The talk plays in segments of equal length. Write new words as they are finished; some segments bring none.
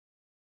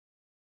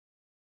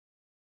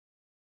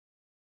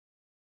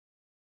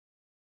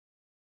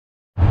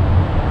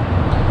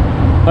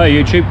Hi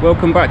YouTube,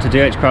 welcome back to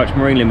Perkins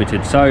Marine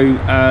Limited. So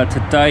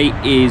today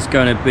is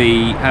going to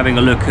be having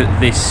a look at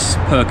this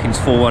Perkins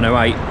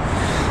 4108.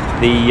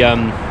 The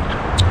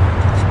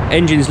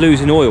engine's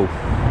losing oil,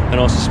 and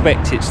I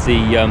suspect it's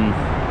the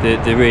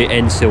rear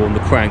end seal on the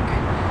crank.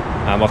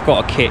 I've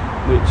got a kit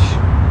which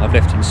I've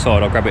left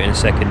inside. I'll grab it in a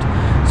second.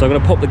 So I'm going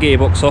to pop the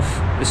gearbox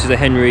off. This is a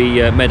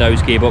Henry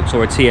Meadows gearbox,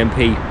 or a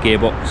TMP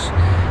gearbox.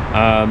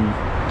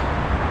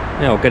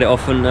 Yeah, I'll get it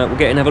off and we'll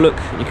get in and have a look.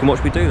 You can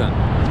watch me do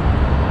that.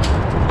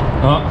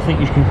 Oh, I think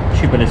you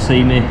should be able to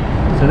see me.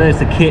 So there's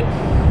the kit.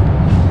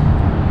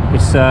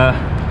 It's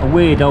a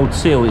weird old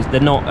seal. They're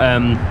not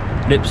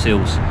lip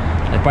seals.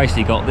 They've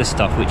basically got this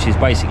stuff, which is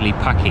basically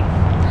packing,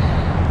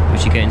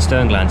 which you get in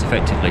stern glands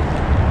effectively.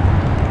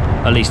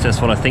 At least that's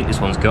what I think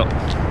this one's got.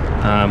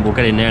 We'll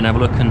get in there and have a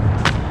look and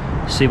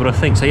see what I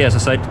think. So yeah, as I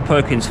say,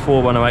 Perkins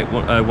 4108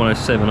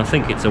 107. I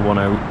think it's a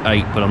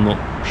 108, but I'm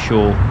not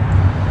sure.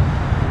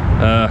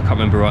 I can't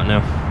remember right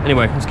now.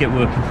 Anyway, let's get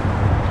working.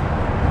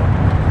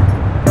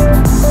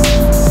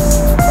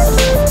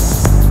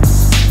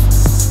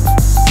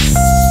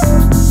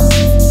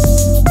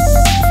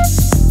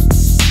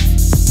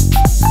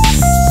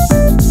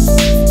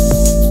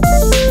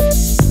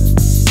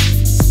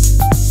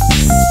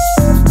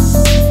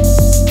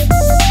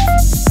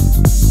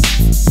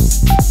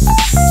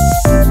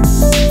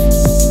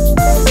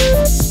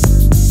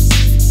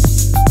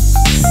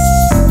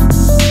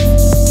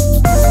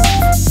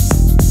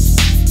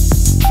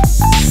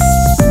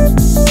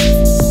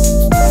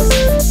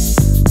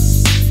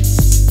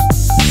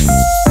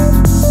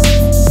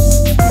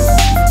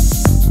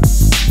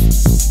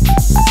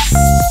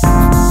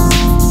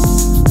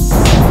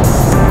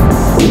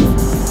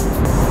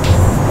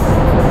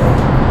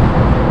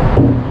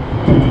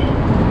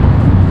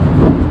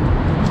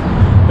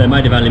 They're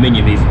made of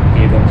aluminium, these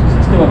gearboxes.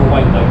 They still have a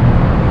weight though.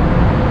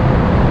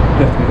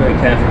 You have to be very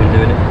careful when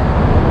doing it.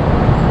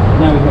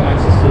 Now we've got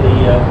access to the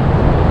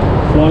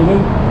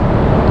flywheel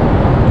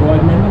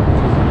drive member,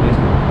 which is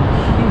a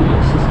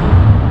peculiar system.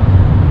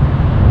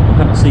 I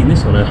haven't seen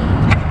this on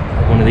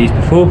one of these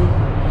before.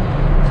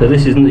 So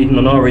this isn't even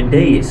an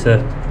R&D, it's a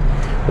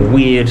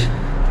weird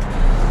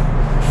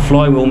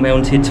flywheel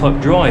mounted type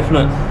drive,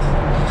 look.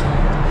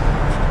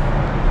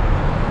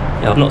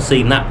 I've not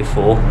seen that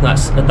before.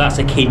 That's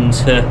akin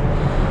to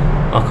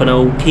like an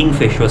old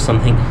kingfisher or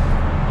something.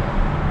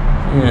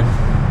 Yeah,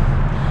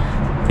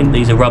 I think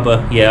these are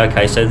rubber. Yeah,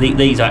 okay. So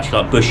these are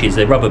actually like bushes.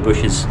 They're rubber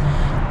bushes.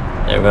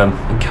 They're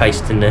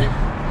encased in there.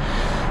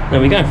 There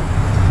we go.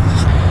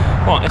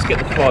 Right, let's get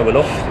the flywheel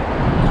off.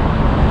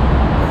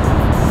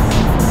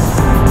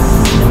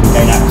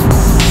 There we go.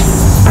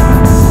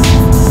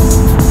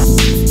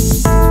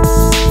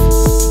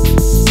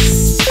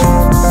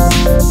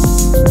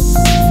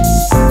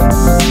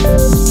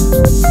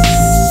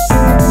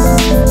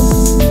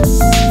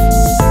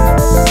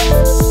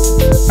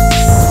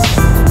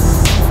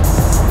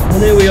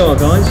 And there we are,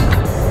 guys.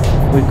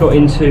 We've got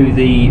into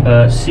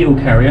the seal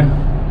carrier.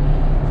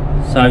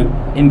 So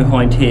in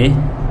behind here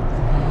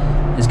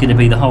is going to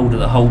be the holder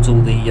that holds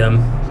all the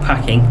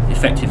packing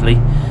effectively.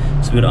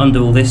 So we're going to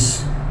undo all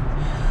this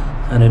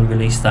and then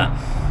release that,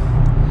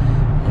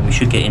 and we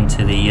should get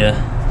into the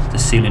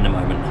seal in a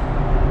moment.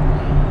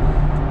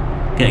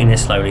 Getting there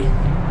slowly.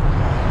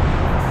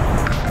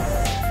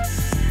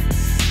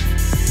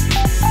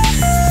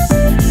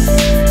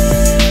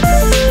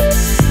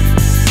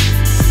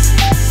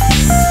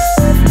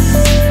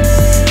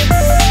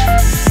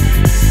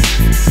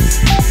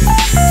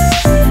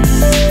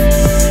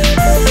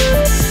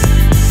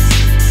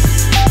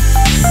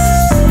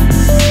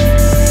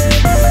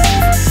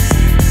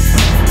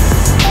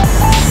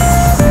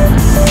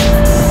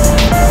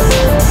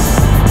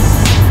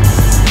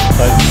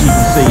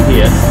 See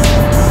here,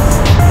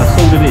 that's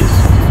all it is.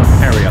 It's a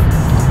carrier,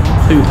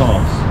 two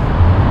halves.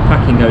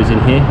 Packing goes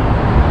in here.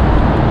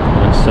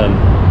 That's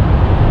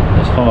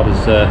as hard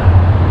as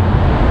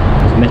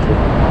metal.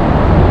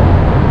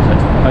 So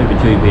it's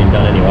overdue being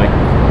done anyway.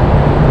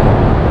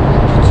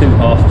 It's two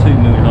halves, two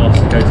moon halves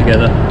that go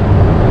together.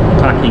 The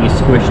packing is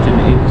squished and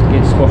it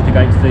gets squashed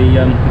against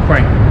the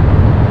crank,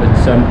 but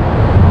it's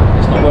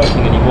not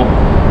working anymore.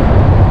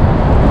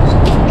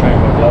 Just change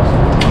my gloves,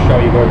 show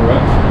you where we're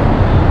at.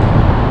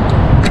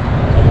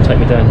 Take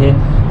me down here.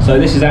 So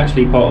this is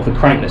actually part of the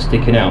crank that's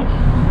sticking out.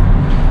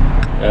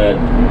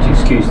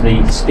 Excuse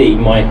the steam,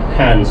 my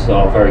hands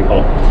are very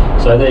hot.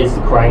 So there's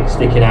the crank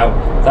sticking out.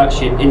 That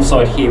shit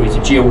inside here is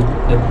the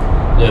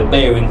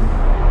bearing.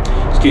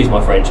 Excuse my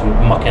French,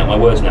 I'm mucking out my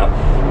words now.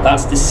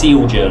 That's the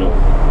seal journal,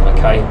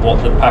 okay,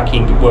 what the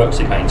packing works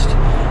against.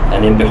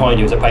 And then behind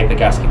you is a paper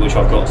gasket, which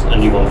I've got a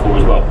new one for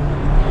as well.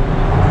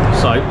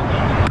 So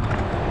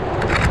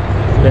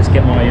let's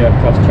get my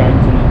cross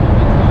changed and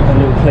a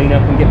little clean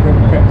up and get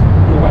prepped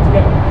all back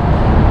together.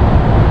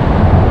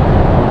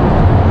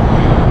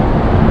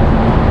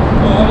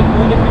 Well,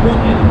 if you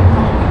want it,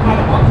 add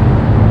it up.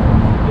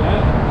 Yeah,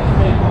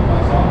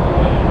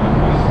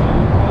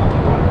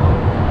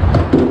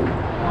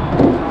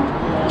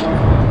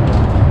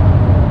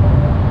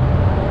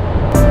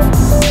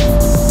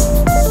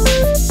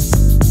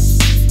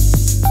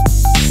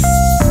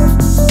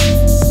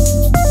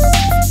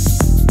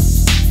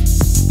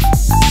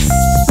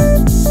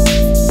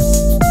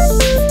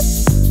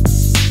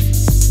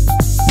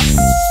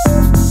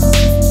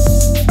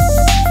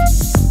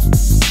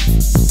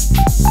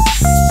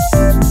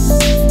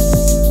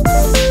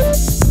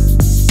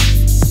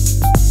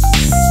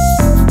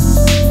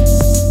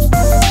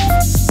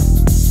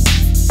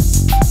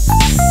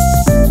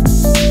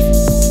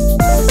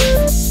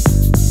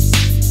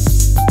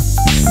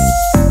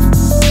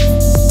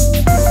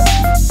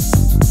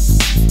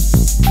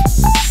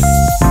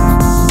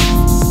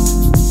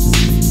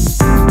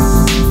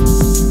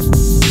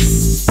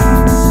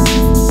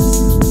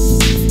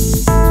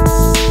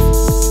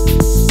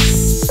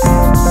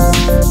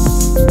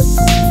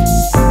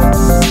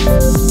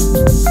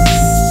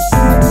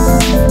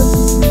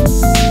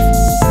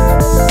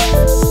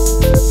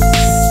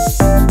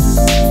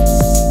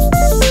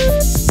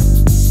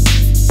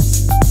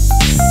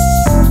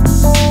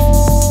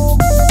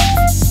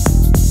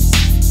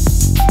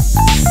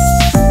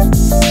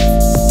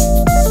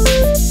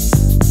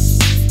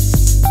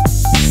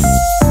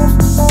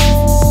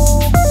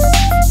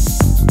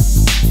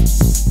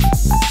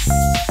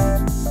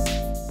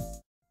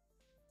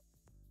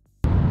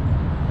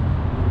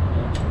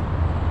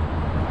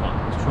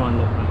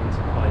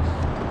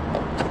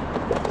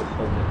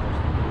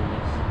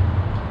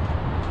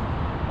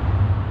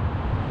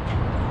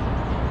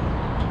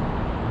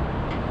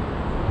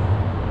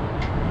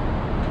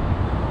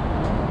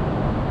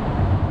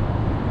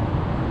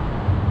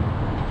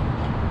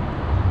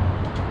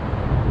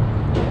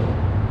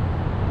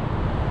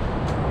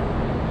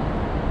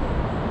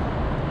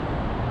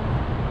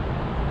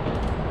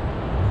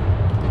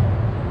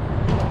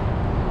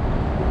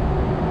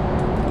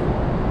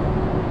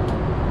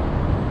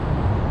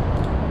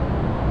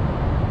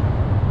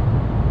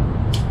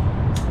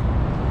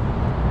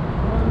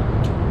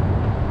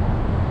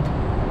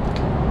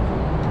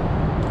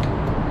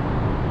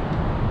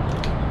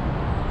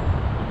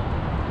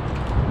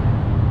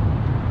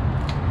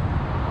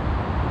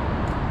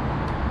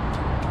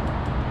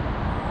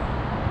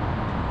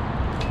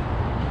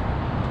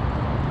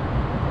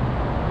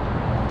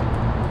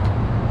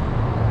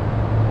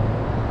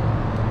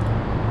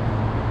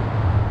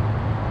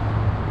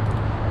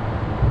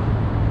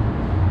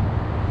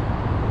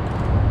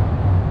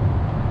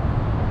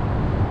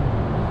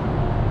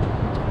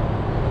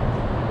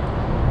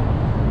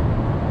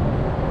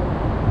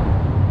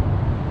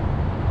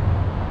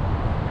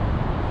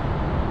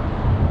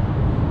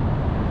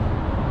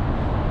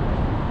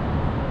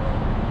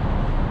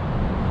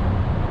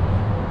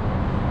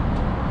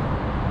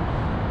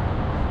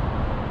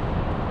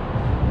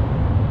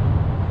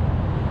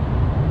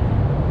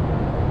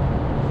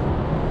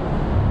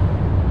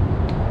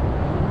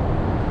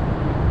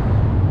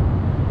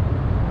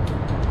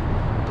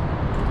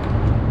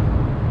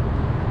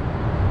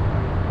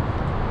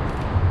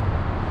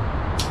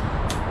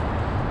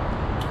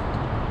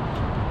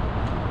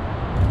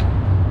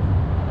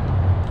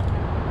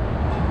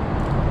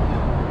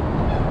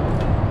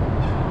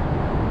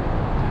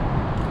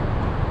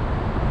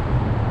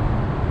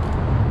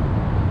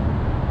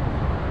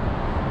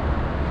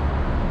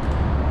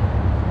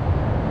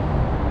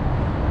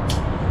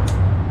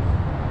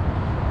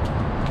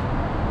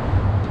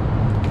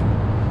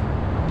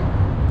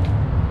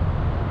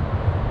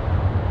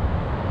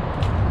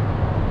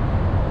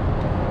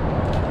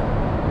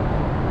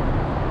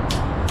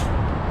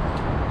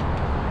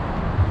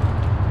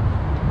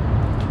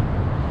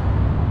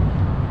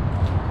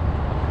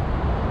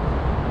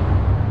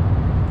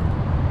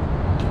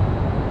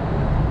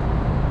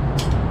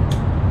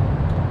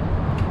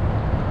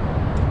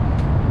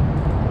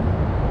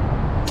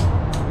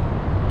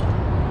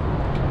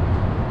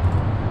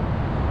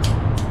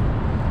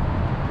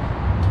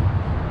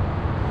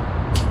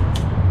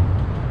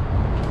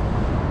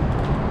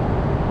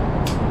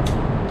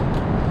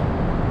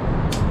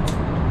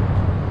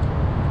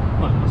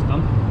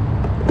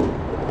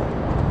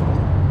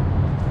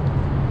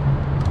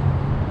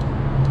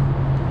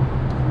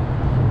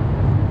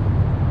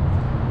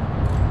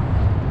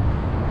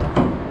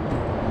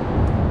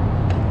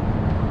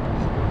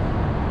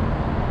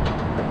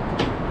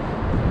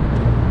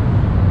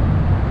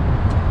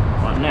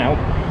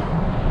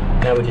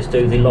 we just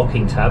do the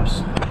locking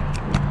tabs.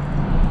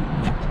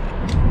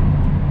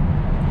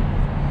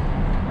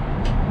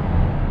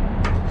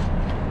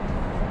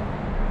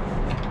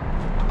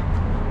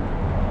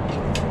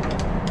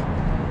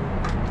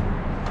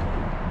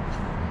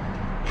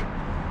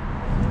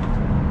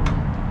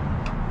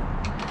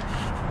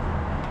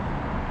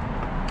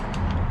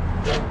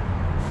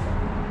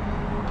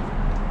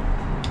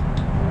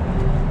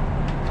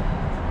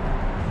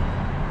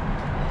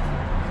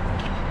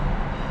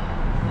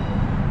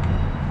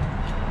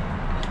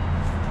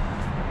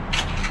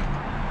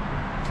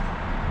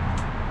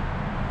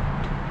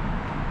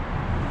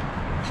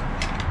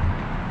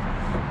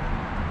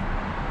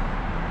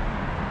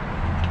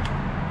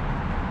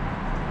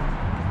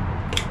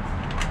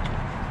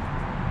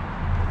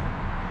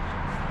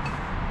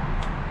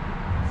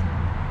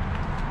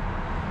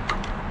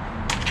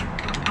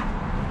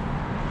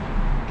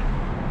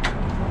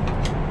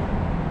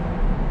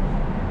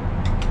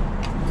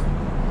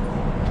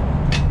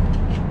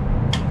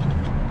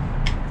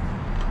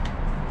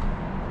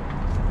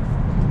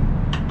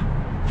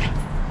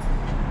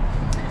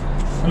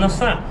 And that's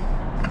that.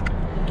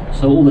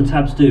 So all the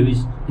tabs do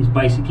is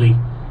basically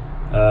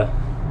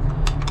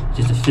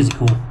just a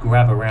physical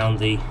grab around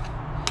the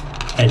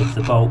head of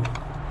the bolt.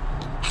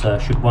 So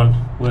should one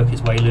work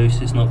its way loose,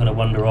 it's not going to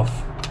wander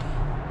off.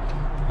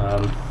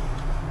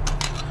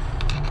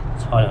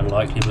 It's highly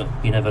unlikely, but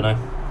you never know.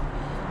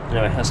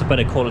 Anyway, that's a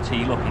better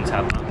quality locking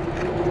tab.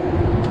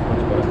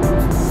 Much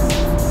better.